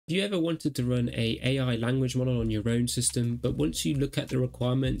if you ever wanted to run a AI language model on your own system, but once you look at the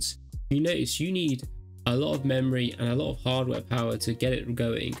requirements, you notice you need a lot of memory and a lot of hardware power to get it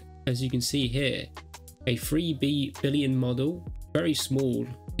going. As you can see here, a 3 billion model, very small,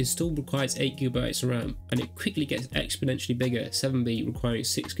 it still requires 8 gigabytes of RAM, and it quickly gets exponentially bigger, 7B requiring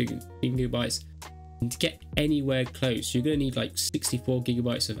 6 gigabytes. And to get anywhere close, you're going to need like 64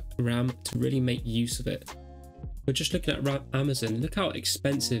 gigabytes of RAM to really make use of it. But just looking at Amazon, look how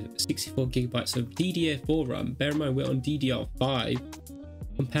expensive 64 gigabytes of DDR4 RAM. Bear in mind we're on DDR5.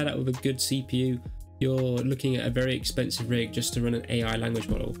 Compare that with a good CPU, you're looking at a very expensive rig just to run an AI language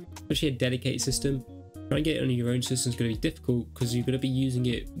model, especially a dedicated system. Trying to get it on your own system is going to be difficult because you're going to be using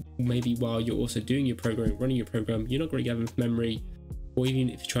it maybe while you're also doing your program, running your program. You're not going to get enough memory, or even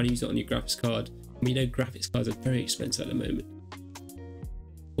if you're trying to use it on your graphics card. We know graphics cards are very expensive at the moment.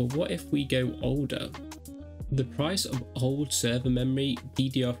 But what if we go older? The price of old server memory,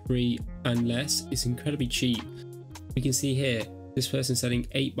 DDR3 and less, is incredibly cheap. We can see here, this person selling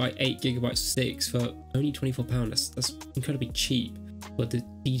 8x8 gigabytes of sticks for only £24. That's incredibly cheap for the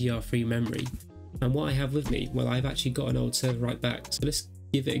DDR3 memory. And what I have with me, well, I've actually got an old server right back. So let's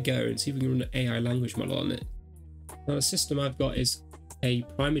give it a go and see if we can run an AI language model on it. Now the system I've got is a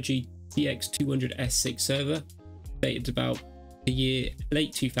Primagy TX200S6 server, dated about the year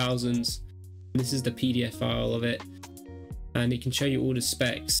late 2000s. This is the PDF file of it, and it can show you all the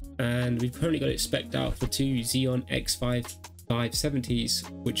specs. And we've currently got it spec'd out for 2 Xeon X570s,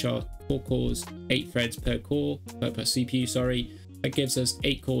 which are 4 cores, 8 threads per core, per CPU, sorry. That gives us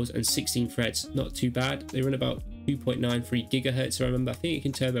 8 cores and 16 threads. Not too bad. They run about 2.93 gigahertz. I remember, I think it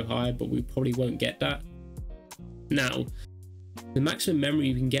can turbo higher, but we probably won't get that. Now, the maximum memory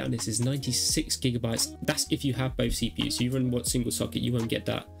you can get on this is 96 gigabytes. That's if you have both CPUs. So you run one single socket, you won't get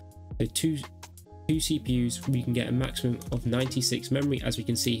that. So two CPUs, we can get a maximum of 96 memory, as we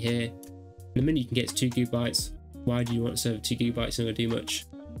can see here. The minute you can get is 2 gigabytes. Why do you want to serve 2 gigabytes? It's not going to do much.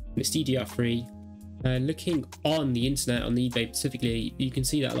 And it's DDR3. Looking on the internet, on eBay specifically, you can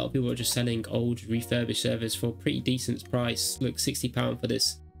see that a lot of people are just selling old refurbished servers for a pretty decent price. Look, £60 for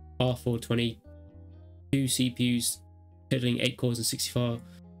this R420, 2 CPUs, totaling 8 cores and 64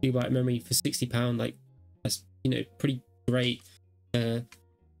 gigabyte memory for £60. Like, that's, you know, pretty great.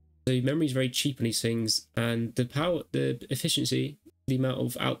 The memory is very cheap on these things, and the power, the efficiency, the amount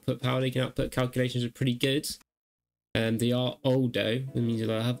of output power they can output calculations are pretty good. They are old though, that means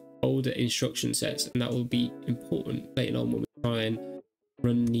they'll have older instruction sets, and that will be important later on when we try and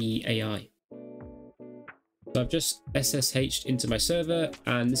run the AI. So I've just SSH'd into my server,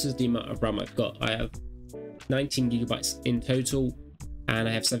 and this is the amount of RAM I've got. I have 19 gigabytes in total, and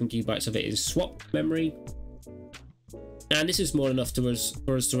I have 7 gigabytes of it in swap memory. And this is more enough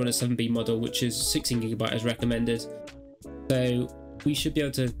for us to run a 7B model, which is 16 gigabyte as recommended. So we should be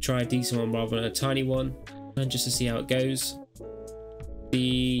able to try a decent one rather than a tiny one, and just to see how it goes.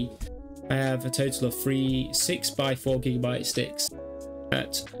 I have a total of 6 by 4 gigabyte sticks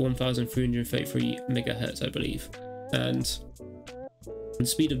at 1333 megahertz, I believe. And the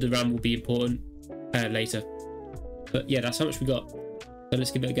speed of the RAM will be important later. But yeah, that's how much we got. So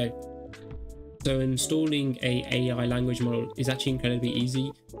let's give it a go. So installing a AI language model is actually incredibly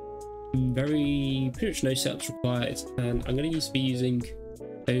easy. Pretty much no setups required, and I'm going to be using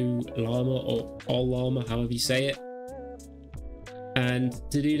Ollama or Ollama, however you say it. And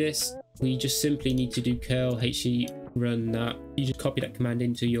to do this, we just simply need to do curl he run that. You just copy that command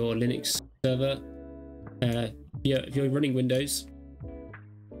into your Linux server. If you're running Windows,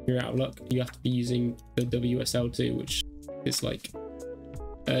 you're out of luck. You have to be using the WSL2, which is like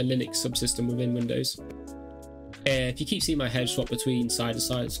a Linux subsystem within Windows. If you keep seeing my head swap between side to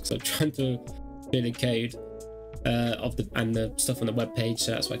side, because I'm trying to do the code and the stuff on the web page,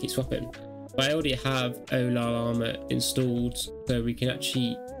 so that's why I keep swapping. But I already have Ollama installed, so we can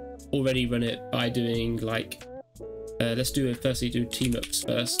actually already run it by doing like let's firstly do team-ups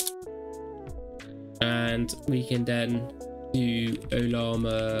first, and we can then do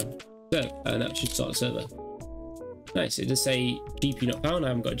Ollama and that should start a server. Nice. It does say GPU not found. I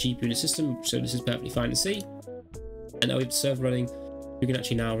haven't got a GPU in the system, so this is perfectly fine to see. And now we have the server running, we can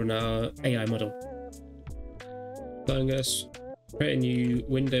actually now run our AI model. So I'm going to create a new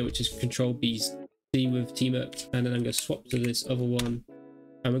window, which is Control B C with team-up, and then I'm going to swap to this other one,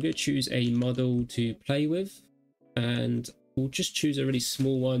 and we're going to choose a model to play with, and we'll just choose a really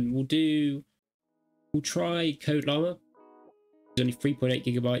small one. We'll try Ollama. It's only 3.8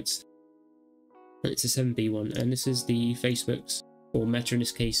 gigabytes. And it's a 7B one, and this is the Facebook's, or Meta in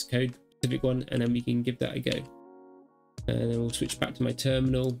this case, code specific one, and then we can give that a go. And then we'll switch back to my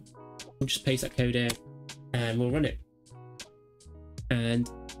terminal. We'll just paste that code here, and we'll run it. And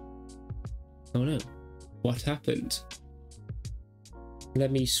Oh no, what happened?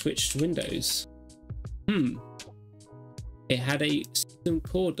 Let me switch to Windows. It had a system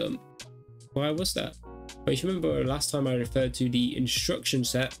core dump. Why was that? But if you remember last time I referred to the instruction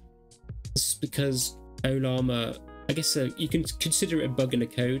set, it's because Ollama, I guess you can consider it a bug in the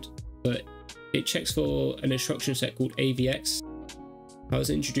code, but it checks for an instruction set called AVX. That was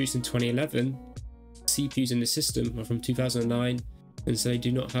introduced in 2011. CPUs in the system are from 2009, and so they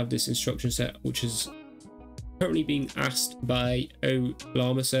do not have this instruction set, which is currently being asked by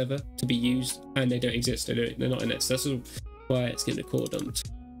Ollama server to be used, and they don't exist. They're not in it. So that's why it's getting a core dumped.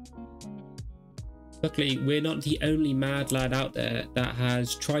 Luckily, we're not the only mad lad out there that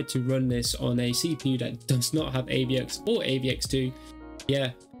has tried to run this on a CPU that does not have AVX or AVX2. Yeah,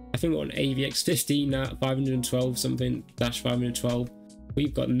 I think we're on AVX 15 now, 512 something -512.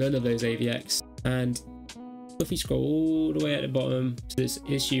 We've got none of those AVX. And if we scroll all the way at the bottom to this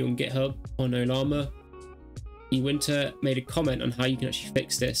issue on GitHub on Ollama, Winter made a comment on how you can actually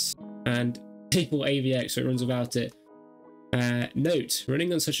fix this and table AVX so it runs without it. Note,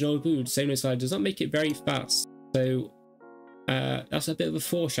 running on such an old boot, same no slide, does not make it very fast. So that's a bit of a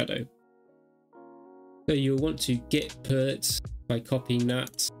foreshadow. So you'll want to git put by copying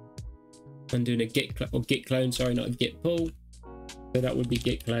that and doing a git clone, sorry, not a git pull. So that would be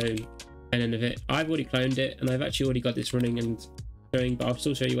git clone, and then of it, I've already cloned it, and I've actually already got this running and going, but I'll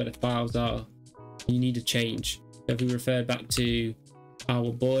still show you where the files are. You need to change. So if we refer back to our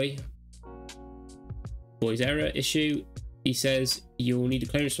boy's error issue, he says you'll need to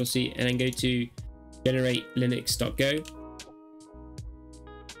clone response and then go to generate linux.go.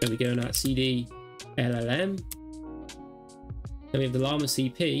 So we go on that CD LLM. Then we have the Llama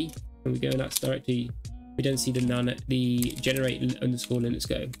CP, and we go in that directory. We don't see the generate _ Linux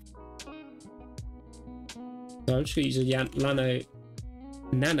go. So I'm just going to use a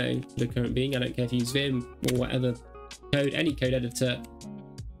Nano for the current being. I don't care if you use Vim or whatever code, any code editor.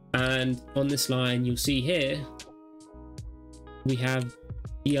 And on this line, you'll see here we have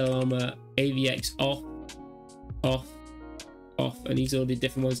Ollama AVX off, and these are all the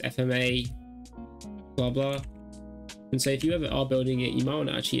different ones, FMA, blah blah. And so if you ever are building it, you might want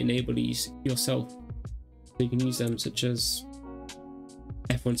to actually enable these yourself. So you can use them, such as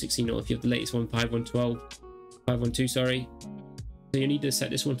F116, or if you have the latest one, 512, sorry. So you need to set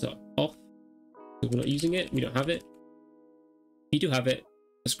this one to off because we're not using it. We don't have it. If you do have it,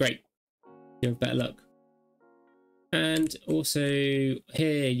 that's great. You have better luck. And also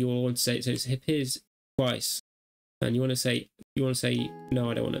here you'll want to say, so it's here's twice, and you want to say no,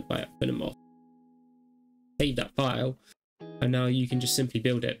 I don't want to buy it, put them off. Save that file, and now you can just simply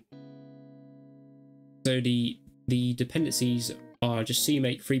build it. So the dependencies are just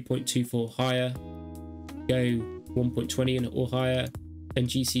CMake 3.24 higher, Go 1.20 or higher, and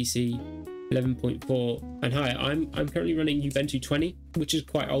GCC 11.4 and higher. I'm currently running Ubuntu 20, which is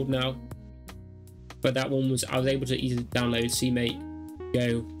quite old now, but that one was, I was able to easily download CMake,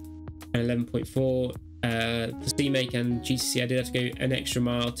 Go, and 11.4. For CMake and GCC, I did have to go an extra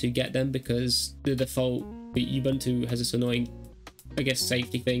mile to get them because the default Ubuntu has this annoying, I guess,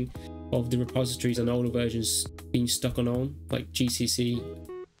 safety thing of the repositories on older versions being stuck on like GCC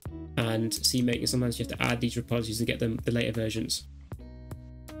and CMake, and sometimes you have to add these repositories to get them the later versions.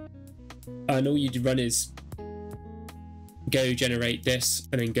 And all you do run is go generate this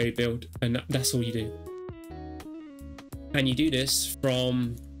and then go build, and that's all you do. And you do this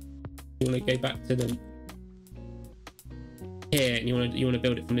from, you want to go back to the here, and you want to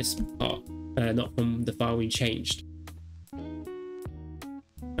build it from this part, not from the file we changed.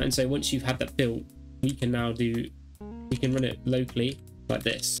 And so once you've had that built, we can now we can run it locally like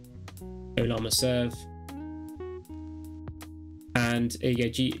this. Ollama serve, and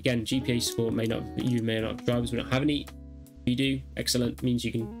again, GPA support you may not have drivers, we don't have any. If you do, excellent, means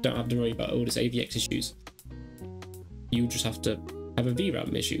you don't have to worry about all this AVX issues. You just have to have a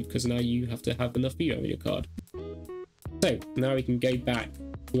VRAM issue because now you have to have enough VRAM in your card. So now we can go back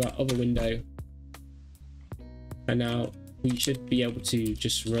to our other window, and now we should be able to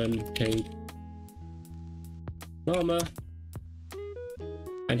just run code Llama,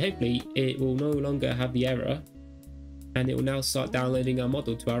 and hopefully it will no longer have the error, and it will now start downloading our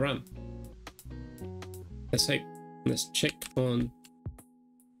model to our RAM. Let's hope. Let's check on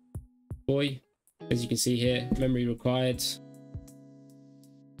boy. As you can see here, memory required,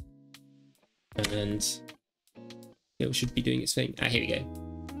 and it should be doing its thing. Here we go.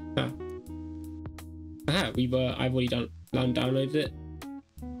 I've already downloaded it,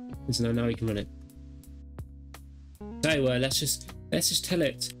 and so now we can run it. So let's just tell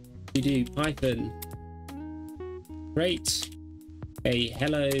it to do Python create a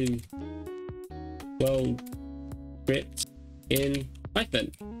hello world script in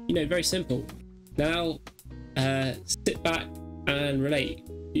Python. You know, very simple. Now, sit back and relate.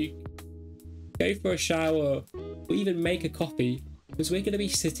 You go for a shower or even make a coffee, because we're going to be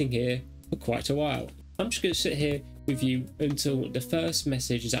sitting here for quite a while. I'm just going to sit here with you until the first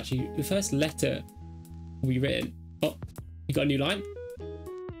message is actually, the first letter will be written. Oh, you got a new line?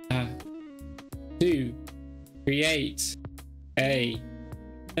 To create a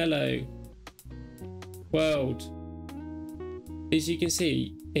hello world. As you can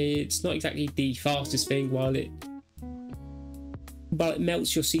see, it's not exactly the fastest thing, while it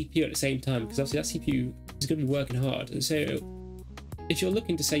melts your CPU at the same time, because obviously that CPU is going to be working hard. And so if you're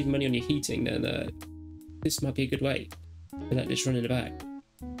looking to save money on your heating, then this might be a good way to let this run in the back.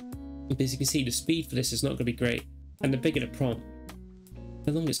 As you can see, the speed for this is not going to be great, and the bigger the prompt,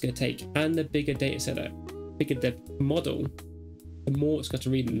 the longer it's going to take, and the bigger data set, the bigger the model, the more it's got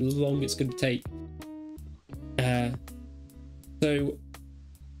to read and the longer it's going to take. So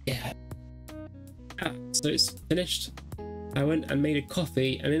yeah, so it's finished. I went and made a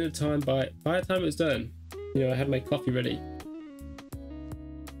coffee, and in the time by the time it was done, you know, I had my coffee ready.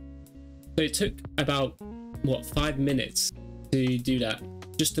 So it took about what, 5 minutes to do that,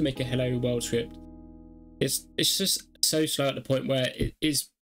 just to make a hello world script. It's just so slow at the point where it is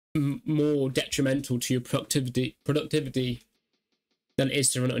more detrimental to your productivity than it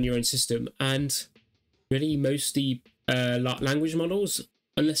is to run it on your own system. And really, most of the language models,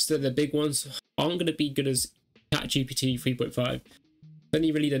 unless they're the big ones, aren't going to be good as ChatGPT 3.5.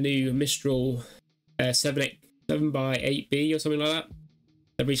 Only really the new Mistral 7x8b or something like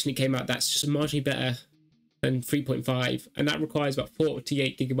that recently came out, that's just marginally better than 3.5, and that requires about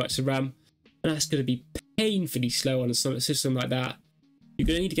 48 gigabytes of RAM, and that's going to be painfully slow on a system like that. You're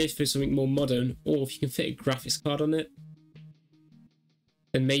going to need to go for something more modern, or if you can fit a graphics card on it,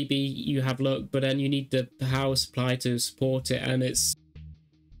 then maybe you have luck, but then you need the power supply to support it, and it's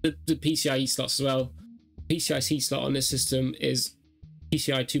the PCIe slots as well. PCIe slot on this system is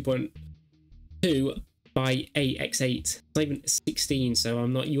PCI 2.2 by 8x8. It's not even 16, so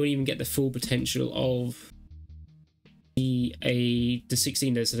you won't even get the full potential of the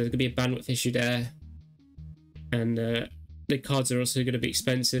 16 there, so there's going to be a bandwidth issue there, and the cards are also going to be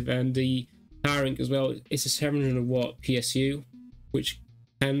expensive, and the powering as well. It's a 700 watt PSU, which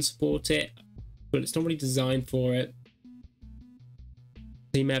can support it, but it's not really designed for it,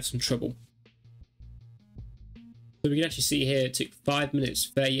 so you may have some trouble. So we can actually see here it took 5 minutes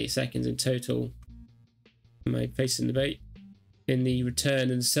 38 seconds in total. Am I facing the bait? In the return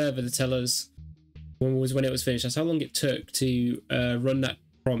and the server to tell us when it was finished. That's how long it took to run that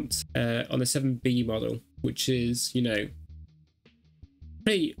prompt on the 7B model, which is, you know,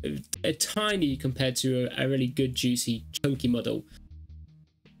 pretty tiny compared to a really good, juicy, chunky model.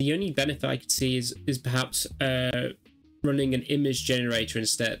 The only benefit I could see is perhaps running an image generator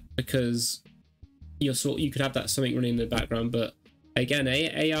instead, because you could have that something running in the background. But again,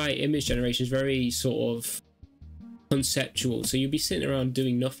 AI image generation is very sort of conceptual, so you'll be sitting around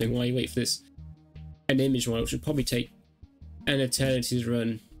doing nothing while you wait for an image model, which would probably take an eternity to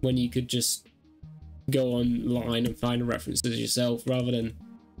run, when you could just go online and find references yourself rather than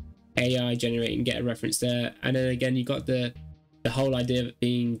AI generate and get a reference there. And then again, you got the whole idea of it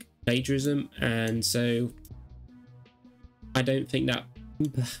being plagiarism, and so I don't think that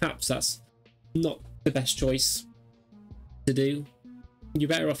perhaps that's not the best choice to do. You're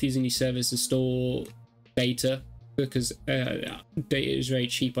better off using these servers to store data, because data is very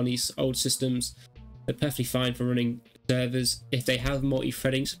cheap on these old systems. They're perfectly fine for running servers. If they have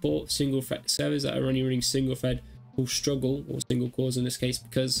multi-threading support, single thread servers that are only running single thread will struggle, or single cores in this case,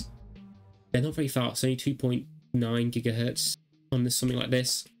 because they're not very fast. Only 2.9 gigahertz on something like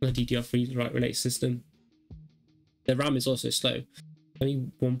this, on a DDR3 write related system. The RAM is also slow,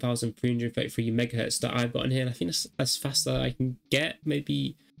 only 1333 megahertz that I've got in here, and I think that's as fast as I can get.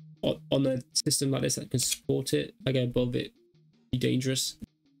 Maybe on a system like this that can support it. If I go above it, be dangerous.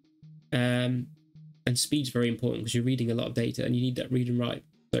 And speed's very important, because you're reading a lot of data and you need that read and write.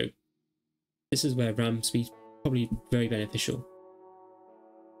 So this is where RAM speed's probably very beneficial.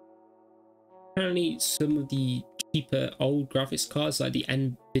 Apparently some of the cheaper old graphics cards, like the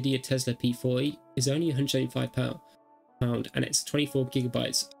Nvidia Tesla P40, is only £175, and it's 24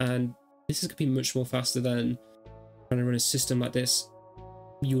 gigabytes, and this is going to be much more faster than trying to run a system like this.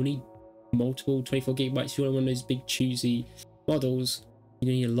 You'll need multiple 24 gigabytes. If you want one of those big choosy models,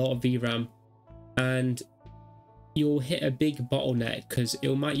 you need a lot of VRAM, and you'll hit a big bottleneck, because it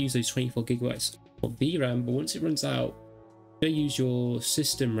might use those 24 gigabytes of VRAM, but once it runs out, you're going to use your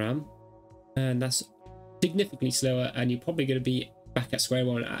system RAM, and that's significantly slower, and you're probably going to be back at square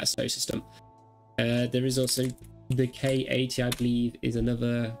one at a slow system. There is also the K80, I believe, is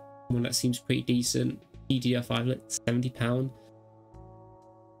another one that seems pretty decent. DDR5, like £70,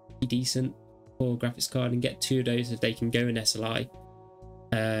 decent for a graphics card, and get two of those if they can go in SLI.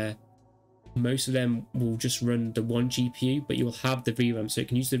 Most of them will just run the one GPU, but you'll have the VRAM, so it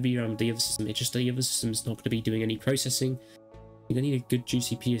can use the VRAM of the other system. It's just the other system is not going to be doing any processing. You're going to need a good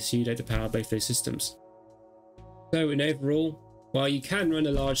juicy PSU to power both those systems. So in overall, while you can run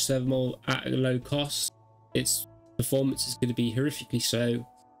a large server model at a low cost, its performance is going to be horrifically slow,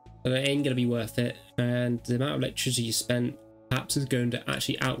 and it ain't going to be worth it. And the amount of electricity you spent perhaps is going to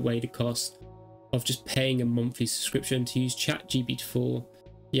actually outweigh the cost of just paying a monthly subscription to use ChatGPT-4.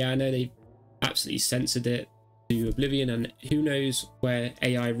 Yeah, I know they absolutely censored it to oblivion, and who knows where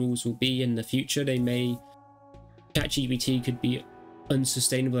AI rules will be in the future. ChatGPT could be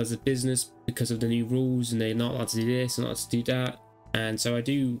unsustainable as a business because of the new rules, and they're not allowed to do this and not allowed to do that. And so I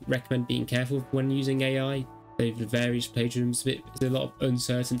do recommend being careful when using AI. The various plagiarisms, there's a lot of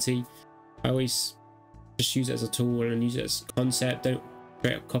uncertainty. I always just use it as a tool and use it as a concept. Don't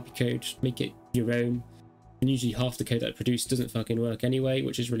create a copy code, just make it your own. And usually half the code that I produce doesn't fucking work anyway,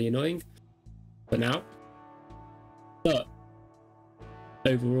 which is really annoying. But but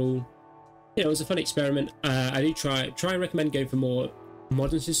overall, it was a fun experiment. I do try and recommend going for more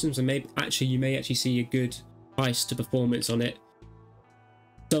modern systems, and you may actually see a good price to performance on it.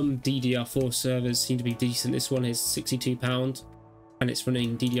 Some DDR4 servers seem to be decent. This one is £62 and it's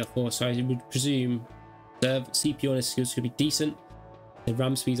running DDR4, so I would presume the CPU on this skills could be decent. The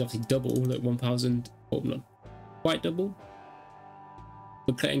RAM speed is obviously double at 1000, or not quite double,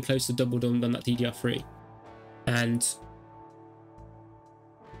 but getting close to double than that DDR3. And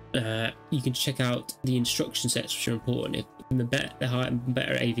you can check out the instruction sets, which are important. If the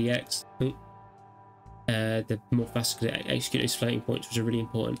better AVX, the more fast to execute those floating points, which are really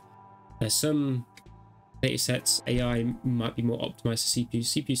important. Some data sets AI might be more optimized for CPUs.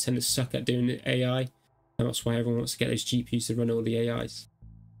 CPUs tend to suck at doing the AI, and that's why everyone wants to get those GPUs to run all the AIs.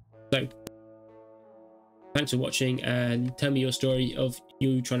 So thanks for watching, and tell me your story of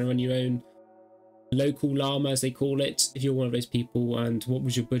you trying to run your own local llama, as they call it, if you're one of those people. And what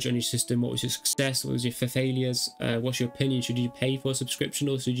was your budget on your system? What was your success? What was your failures? What's your opinion? Should you pay for a subscription,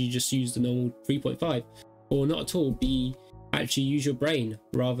 or should you just use the normal 3.5, or not at all? Actually use your brain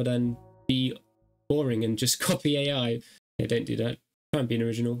rather than be boring and just copy AI. Yeah, don't do that. Try and be an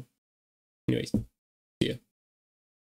original. Anyways.